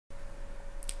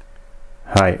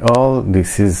Hi all,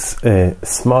 this is a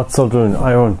Smart Soldering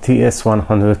Iron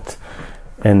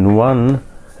TS101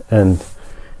 and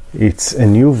it's a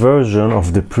new version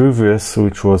of the previous,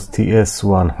 which was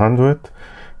TS100.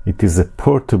 It is a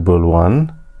portable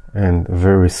one and a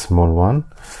very small one.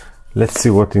 Let's see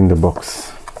what in the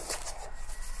box.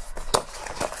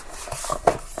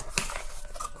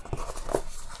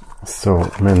 So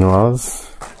manuals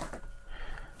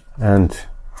and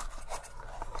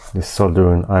the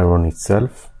soldering iron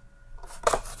itself,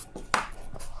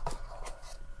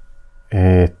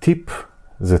 a tip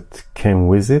that came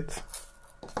with it,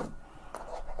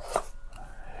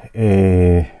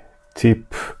 a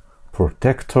tip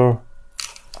protector,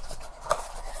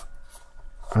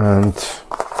 and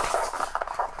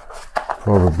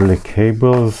probably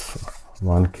cables,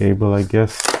 one cable I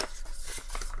guess.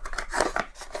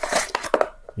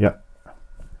 Yeah,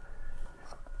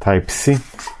 Type-C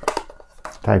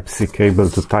cable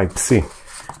to Type-C.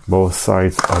 Both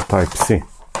sides are Type-C.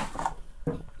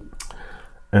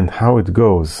 And how it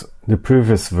goes, the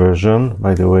previous version,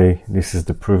 by the way, this is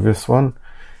the previous one,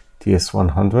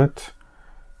 TS100,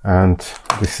 and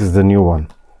this is the new one.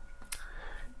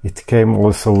 It came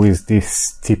also with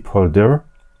this tip holder.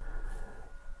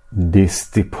 This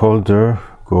tip holder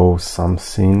goes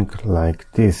something like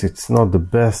this. It's not the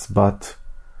best, but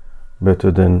better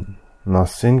than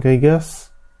nothing, I guess.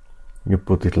 You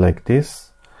put it like this,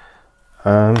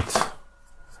 and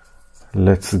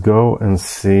let's go and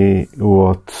see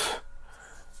what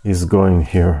is going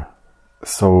here.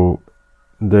 So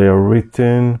they are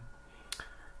written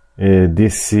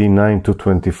DC 9 to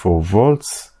 24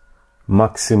 volts,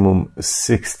 maximum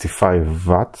 65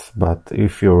 watts, but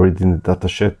if you're reading the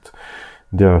datasheet,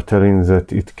 they are telling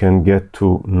that it can get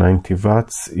to 90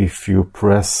 watts if you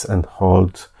press and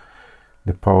hold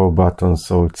the power button,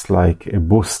 so it's like a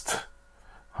boost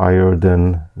higher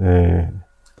than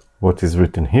what is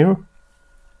written here.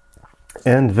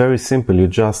 And very simple, you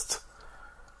just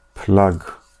plug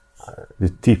the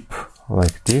tip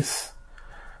like this,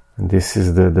 and this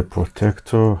is the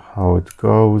protector. How it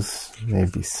goes,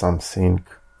 maybe something,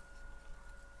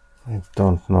 I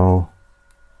don't know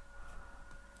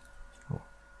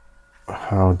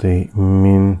how they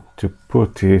mean to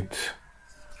put it,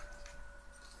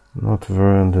 not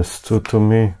very understood to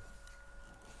me.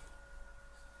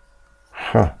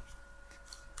 Huh.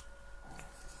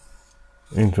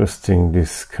 Interesting,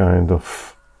 this kind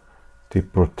of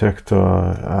tip protector.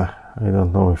 I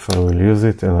don't know if I will use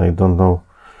it, and I don't know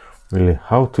really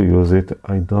how to use it.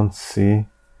 I don't see.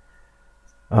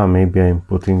 Maybe I'm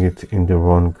putting it in the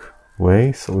wrong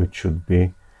way, so it should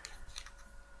be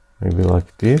maybe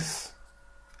like this.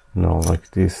 No,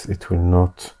 like this it will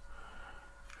not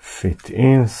fit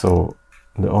in, so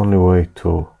the only way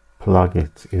to plug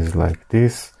it is like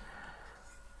this.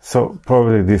 So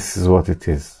probably this is what it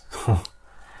is.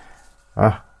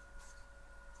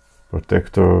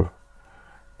 Protector,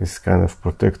 this kind of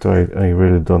protector, I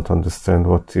really don't understand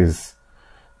what is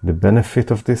the benefit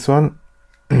of this one.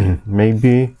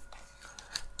 Maybe,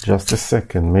 just a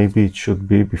second, maybe it should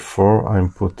be before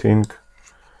I'm putting,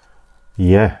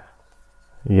 yeah,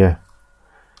 it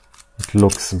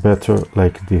looks better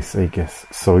like this, I guess.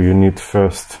 So you need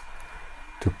first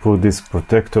to put this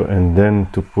protector and then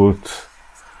to put.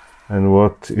 And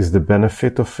what is the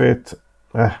benefit of it?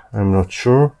 I'm not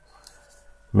sure.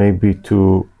 Maybe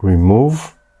to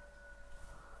remove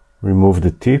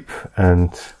the tip,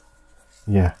 and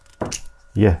yeah,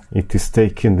 it is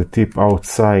taking the tip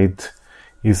outside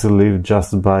easily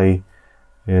just by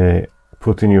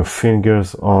putting your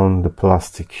fingers on the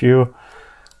plastic here,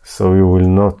 so you will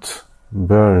not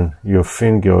burn your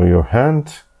finger or your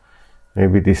hand.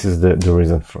 Maybe this is the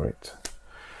reason for it.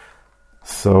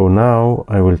 So now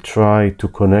I will try to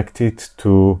connect it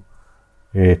to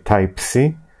a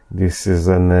Type-C. This is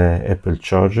an Apple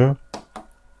charger,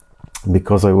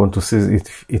 because I want to see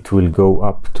if it will go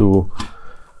up to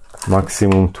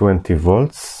maximum 20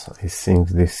 volts. I think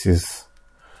this is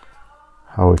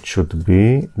how it should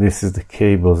be. This is the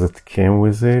cable that came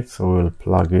with it, so we'll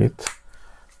plug it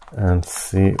and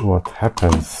see what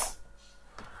happens.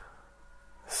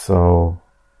 So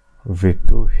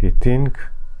V2 heating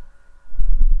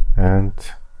and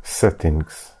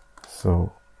settings,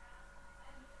 so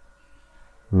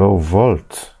low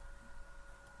volt,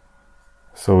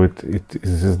 so it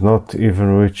is not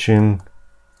even reaching,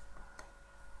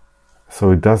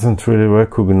 so it doesn't really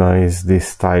recognize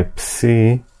this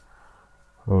Type-C,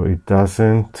 or it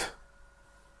doesn't.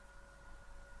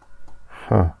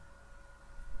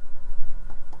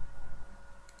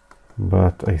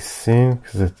 But I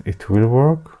think that it will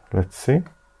work. Let's see.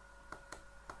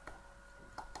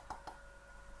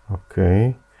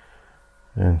 Okay,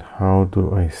 and how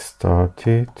do I start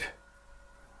it?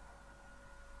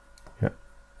 Yeah.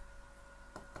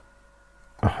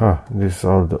 Aha, these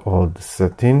are all the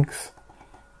settings.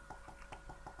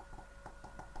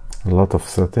 A lot of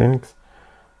settings,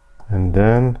 and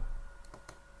then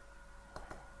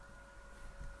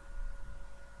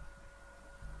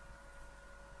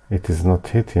it is not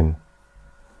hitting.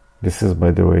 This is,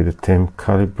 by the way, the temp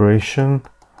calibration.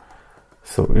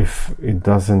 So if it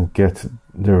doesn't get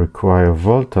the required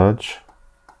voltage,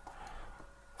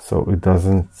 so it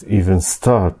doesn't even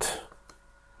start.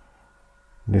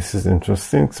 This is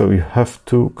interesting. So you have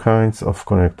two kinds of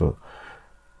connector.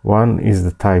 One is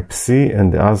the type C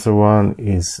and the other one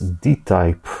is D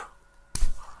type.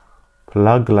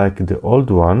 Plug like the old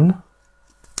one.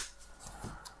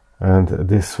 And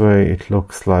this way it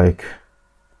looks like,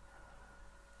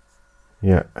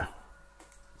 yeah.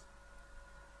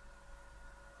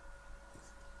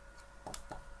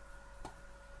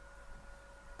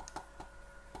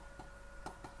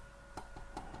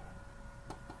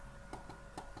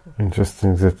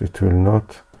 Interesting that it will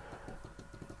not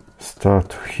start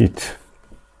to hit.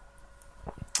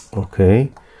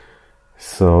 Okay,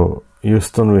 so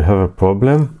Houston, we have a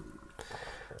problem.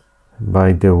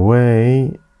 By the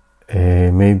way,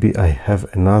 maybe I have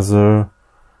another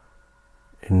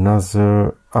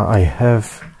I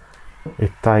have a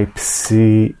type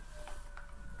C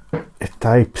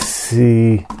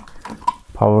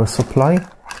power supply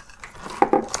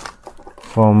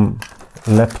from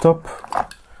laptop,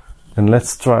 and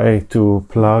let's try to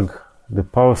plug the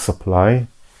power supply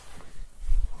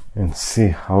and see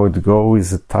how it goes with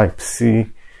the type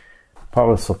C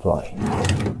power supply.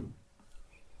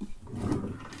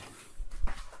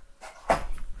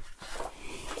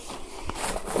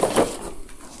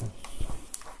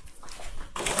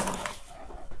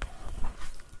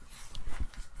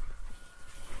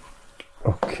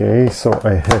 Okay, so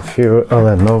I have here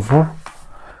a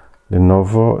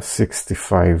Lenovo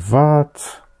 65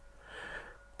 watt.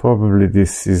 Probably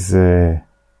this is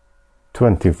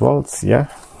 20 volts, yeah.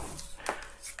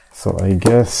 So I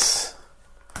guess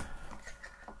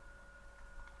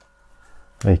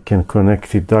I can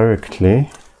connect it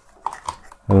directly,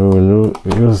 and we will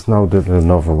use now the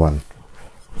Lenovo one.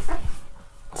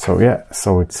 So yeah,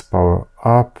 so it's power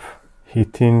up,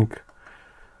 heating,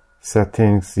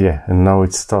 settings, yeah, and now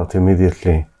it starts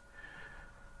immediately,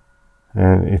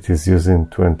 and it is using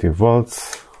 20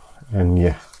 volts, and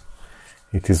yeah,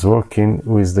 it is working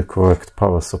with the correct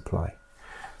power supply.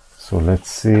 So let's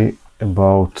see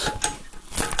about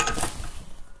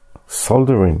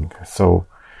soldering. So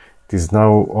it is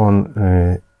now on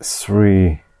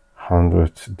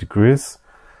 300 degrees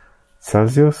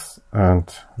Celsius,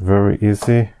 and very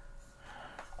easy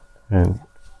and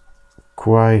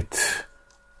quite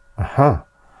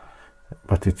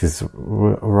but it is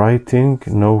writing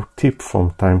no tip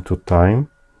from time to time.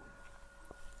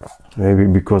 Maybe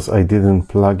because I didn't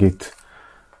plug it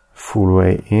full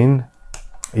way in.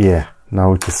 Yeah,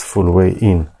 now it is full way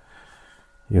in.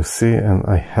 You see, and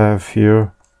I have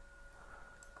here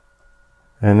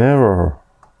an error.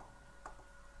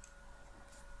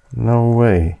 No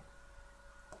way.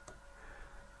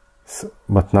 So,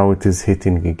 but now it is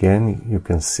hitting again. You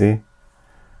can see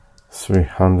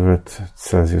 300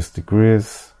 Celsius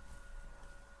degrees.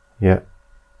 Yeah,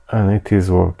 and it is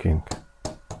working.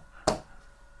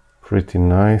 Pretty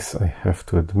nice, I have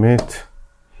to admit.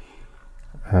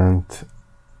 And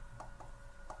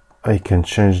I can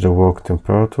change the work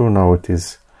temperature. Now it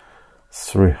is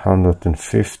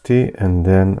 350, and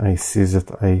then I see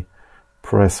that I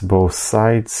press both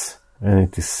sides and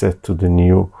it is set to the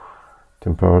new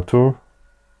temperature,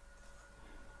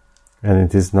 and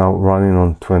it is now running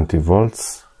on 20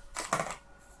 volts.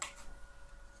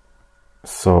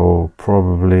 So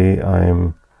probably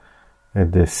I'm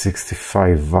at the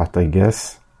 65 watt, I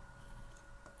guess.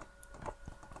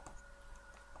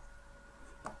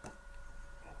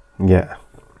 Yeah.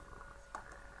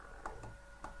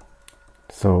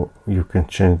 So you can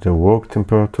change the work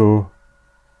temperature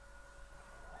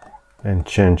and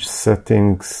change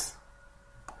settings,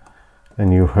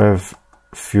 and you have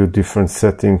a few different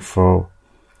settings for,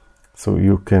 so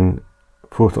you can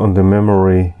put on the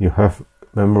memory, you have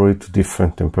memory to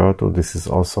different temperature. This is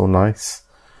also nice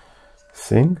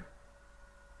thing.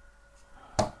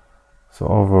 So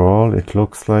overall it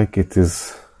looks like it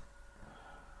is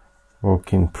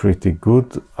working pretty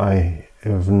good. I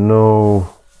have no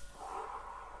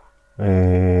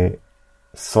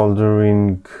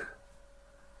soldering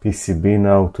PCB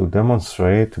now to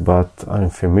demonstrate, but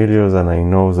I'm familiar and I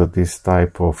know that this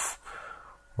type of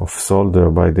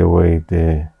solder, by the way,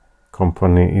 the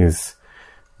company is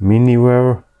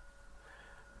Miniware.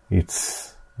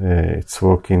 It's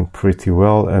working pretty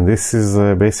well, and this is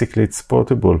basically it's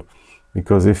portable,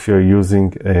 because if you're using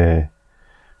a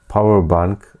power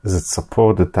bank that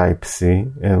support the Type-C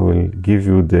and will give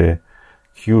you the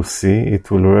QC, it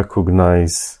will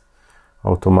recognize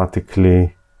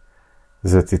automatically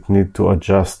that it need to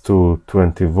adjust to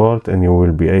 20 volt, and you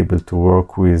will be able to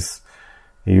work with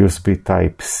a USB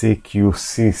Type-C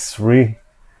QC3,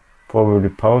 probably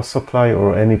power supply,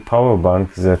 or any power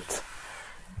bank that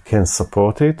can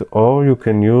support it, or you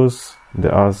can use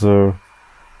the other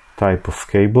type of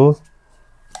cable.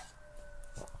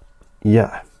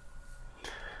 Yeah,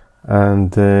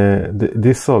 and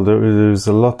this all, there is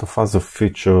a lot of other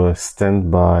feature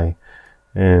standby,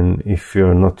 and if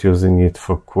you're not using it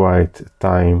for quite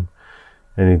time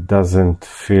and it doesn't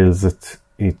feel that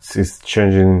it is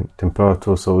changing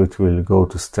temperature, so it will go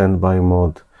to standby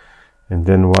mode, and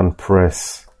then one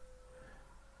press,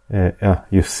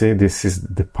 you see, this is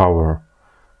the power,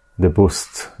 the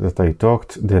boost that I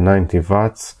talked, the 90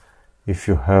 watts. If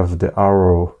you have the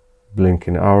arrow,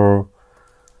 blinking arrow,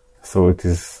 so it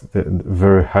is the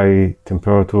very high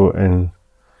temperature, and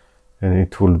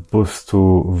it will boost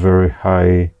to very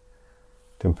high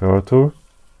temperature.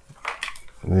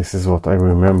 This is what I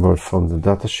remembered from the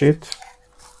datasheet,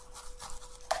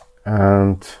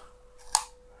 and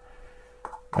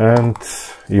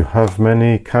you have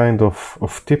many kind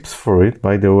of tips for it.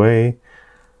 By the way,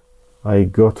 I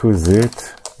got with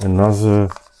it another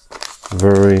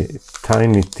very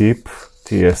tiny tip,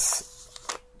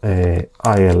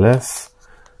 TS101,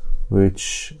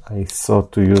 which I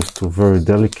thought to use to very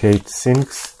delicate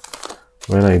sinks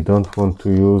when I don't want to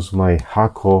use my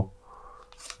Hakko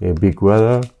big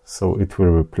welder, so it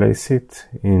will replace it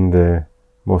in the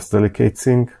most delicate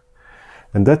sink.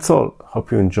 And that's all.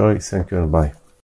 Hope you enjoy. Thank you and bye.